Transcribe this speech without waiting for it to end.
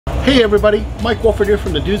Hey everybody, Mike Wolford here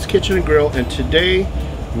from the Dude's Kitchen and Grill, and today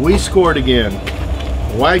we scored again.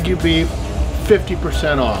 Wagyu beef,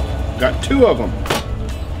 50% off. Got 2 of them.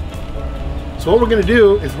 So what we're going to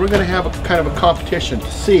do is we're going to have a kind of a competition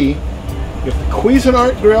to see if the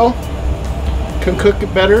Cuisinart grill can cook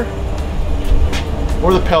it better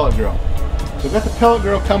or the Pellet Grill. So we've got the Pellet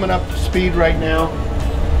Grill coming up to speed right now.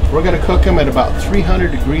 We're going to cook them at about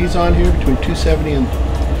 300 degrees on here, between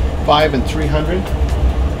 275 and 300.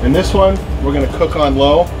 And this one, we're going to cook on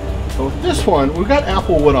low. So with this one, we've got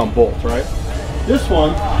apple wood on both, right? This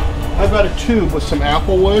one, I've got a tube with some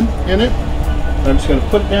apple wood in it. And I'm just going to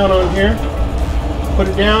put it down on here. Put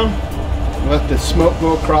it down, and let the smoke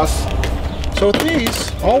go across. So with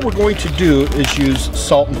these, all we're going to do is use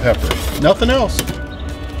salt and pepper. Nothing else.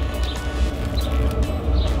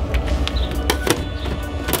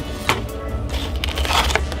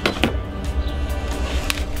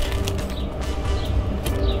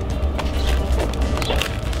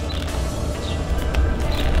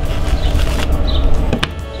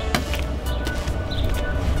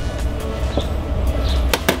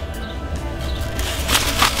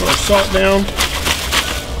 Salt down,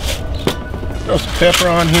 throw some pepper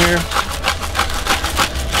on here,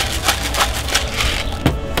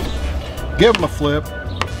 give them a flip.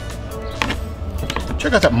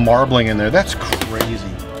 Check out that marbling in there, that's crazy.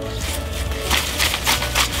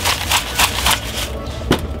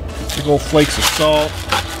 Big old flakes of salt,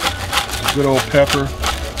 good old pepper.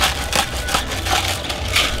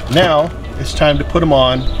 Now it's time to put them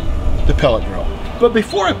on the pellet grill. But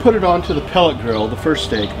before I put it onto the pellet grill, the first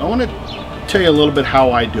steak, I want to tell you a little bit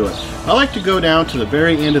how I do it. I like to go down to the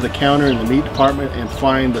very end of the counter in the meat department and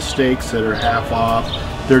find the steaks that are half off,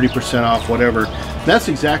 30% off, whatever. That's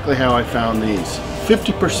exactly how I found these.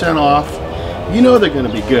 50% off. You know they're going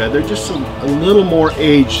to be good. They're just a little more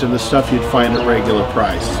aged than the stuff you'd find at regular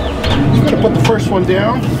price. So I'm going to put the first one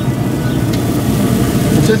down.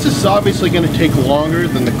 And since this is obviously going to take longer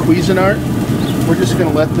than the Cuisinart, we're just going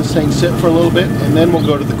to let this thing sit for a little bit, and then we'll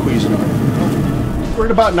go to the Cuisinart. We're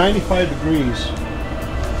at about 95 degrees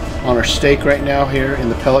on our steak right now here in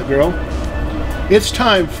the pellet grill. It's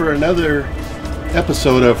time for another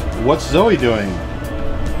episode of What's Zoey Doing?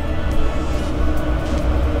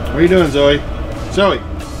 What are you doing, Zoey? Zoey,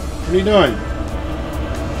 what are you doing?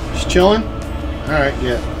 Just chilling? Alright,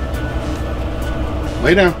 yeah.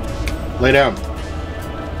 Lay down. Lay down.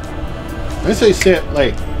 I say sit,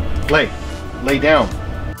 lay. Lay. Lay down.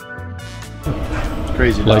 It's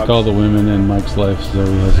crazy, dog. Like all the women in Mike's life,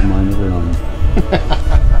 Zoey has a mind of her own.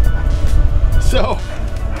 So,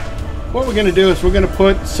 what we're going to do is we're going to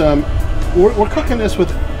put some... We're cooking this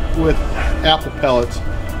with apple pellets.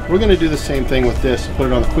 We're going to do the same thing with this. Put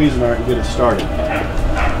it on the Cuisinart and get it started.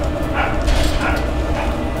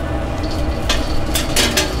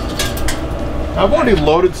 I've already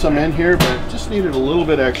loaded some in here, but just needed a little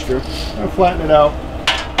bit extra. I'm going to flatten it out.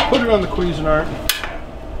 Put it on the Cuisinart.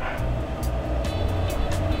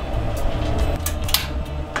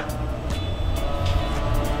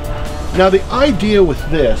 Now the idea with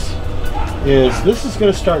this is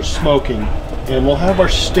going to start smoking, and we'll have our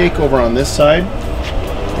steak over on this side,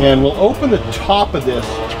 and we'll open the top of this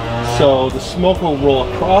so the smoke will roll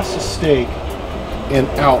across the steak and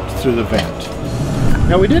out through the vent.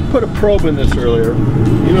 Now we did put a probe in this earlier.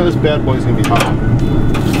 You know this bad boy's going to be hot.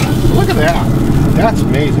 Look at that. That's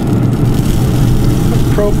amazing. Put the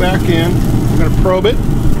probe back in. We're going to probe it.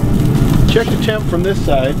 Check the temp from this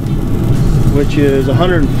side, which is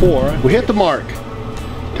 104. We hit the mark.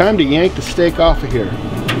 Time to yank the steak off of here.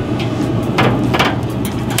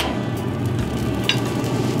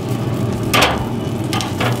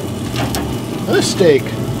 Now this steak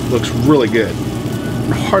looks really good.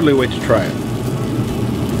 I hardly wait to try it.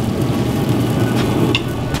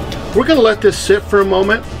 We're going to let this sit for a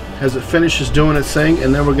moment as it finishes doing its thing,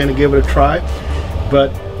 and then we're going to give it a try.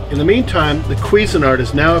 But in the meantime, the Cuisinart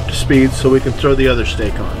is now up to speed, so we can throw the other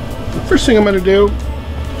steak on. The first thing I'm going to do,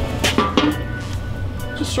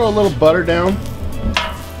 just throw a little butter down.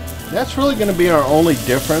 That's really going to be our only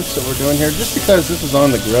difference that we're doing here, just because this is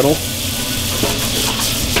on the griddle.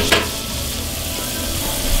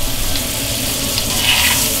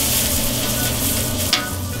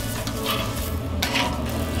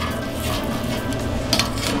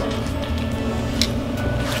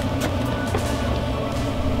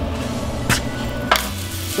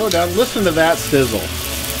 Go down, listen to that sizzle.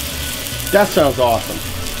 That sounds awesome.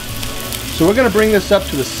 So we're going to bring this up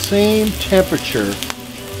to the same temperature,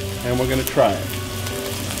 and we're going to try it.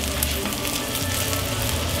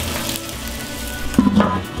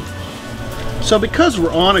 So because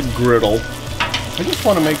we're on a griddle, I just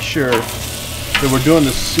want to make sure So we're doing the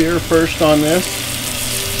sear first on this.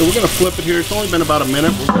 So we're going to flip it here. It's only been about a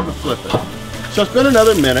minute. We're going to flip it. So it's been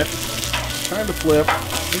another minute. Time to flip.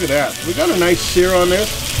 Look at that. We got a nice sear on this.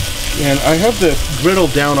 And I have the griddle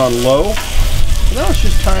down on low. So now it's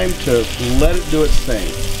just time to let it do its thing.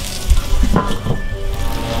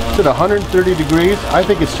 It's at 130 degrees. I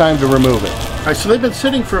think it's time to remove it. All right, so they've been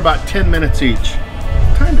sitting for about 10 minutes each.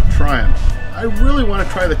 Time to try them. I really want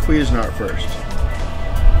to try the Cuisinart first.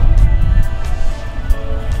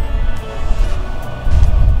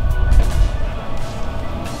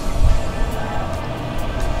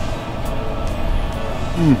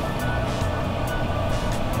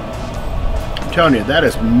 I'm telling you, that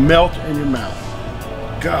is melt in your mouth.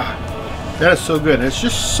 God, that is so good. And it's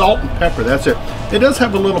just salt and pepper, that's it. It does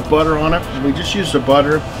have a little butter on it. We just used the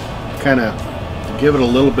butter kind of to give it a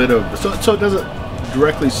little bit of, so it doesn't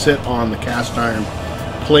directly sit on the cast iron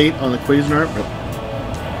plate on the Cuisinart, but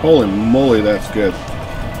holy moly, that's good.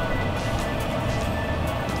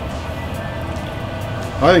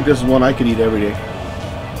 I think this is one I could eat every day.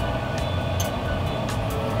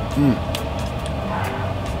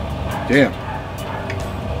 Damn.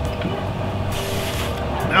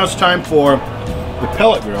 Now it's time for the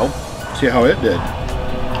pellet grill. See how it did.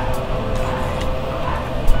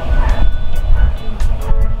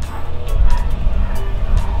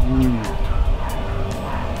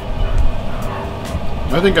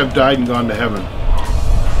 I think I've died and gone to heaven.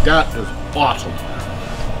 That is awesome.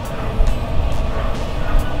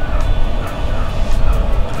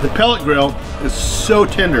 The pellet grill is so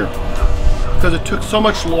tender because it took so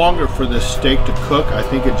much longer for this steak to cook. I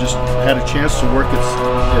think it just had a chance to work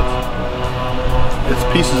its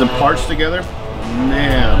pieces and parts together.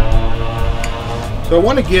 Man. So I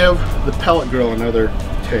want to give the pellet grill another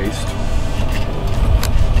taste.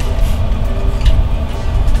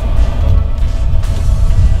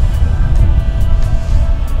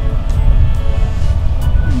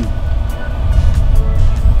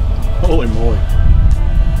 Holy moly.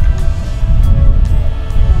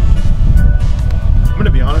 I'm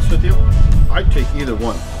going to be honest with you, I'd take either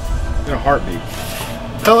one in a heartbeat.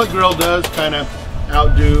 Pellet grill does kind of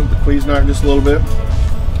outdo the Cuisinart just a little bit.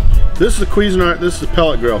 This is the Cuisinart, this is the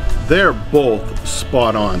pellet grill. They're both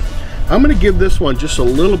spot on. I'm going to give this one just a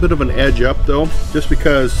little bit of an edge up though, just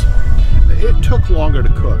because it took longer to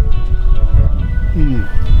cook.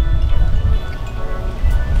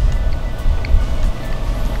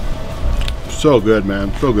 So good,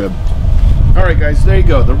 man, so good. All right, guys, there you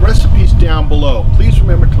go. The recipe's down below. Please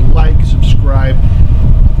remember to like, subscribe,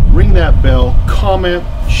 ring that bell, comment,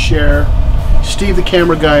 share. Steve, the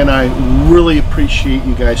camera guy, and I really appreciate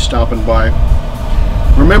you guys stopping by.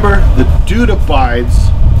 Remember, the dude abides,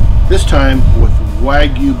 this time with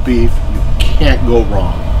Wagyu beef. You can't go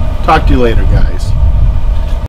wrong. Talk to you later, guys.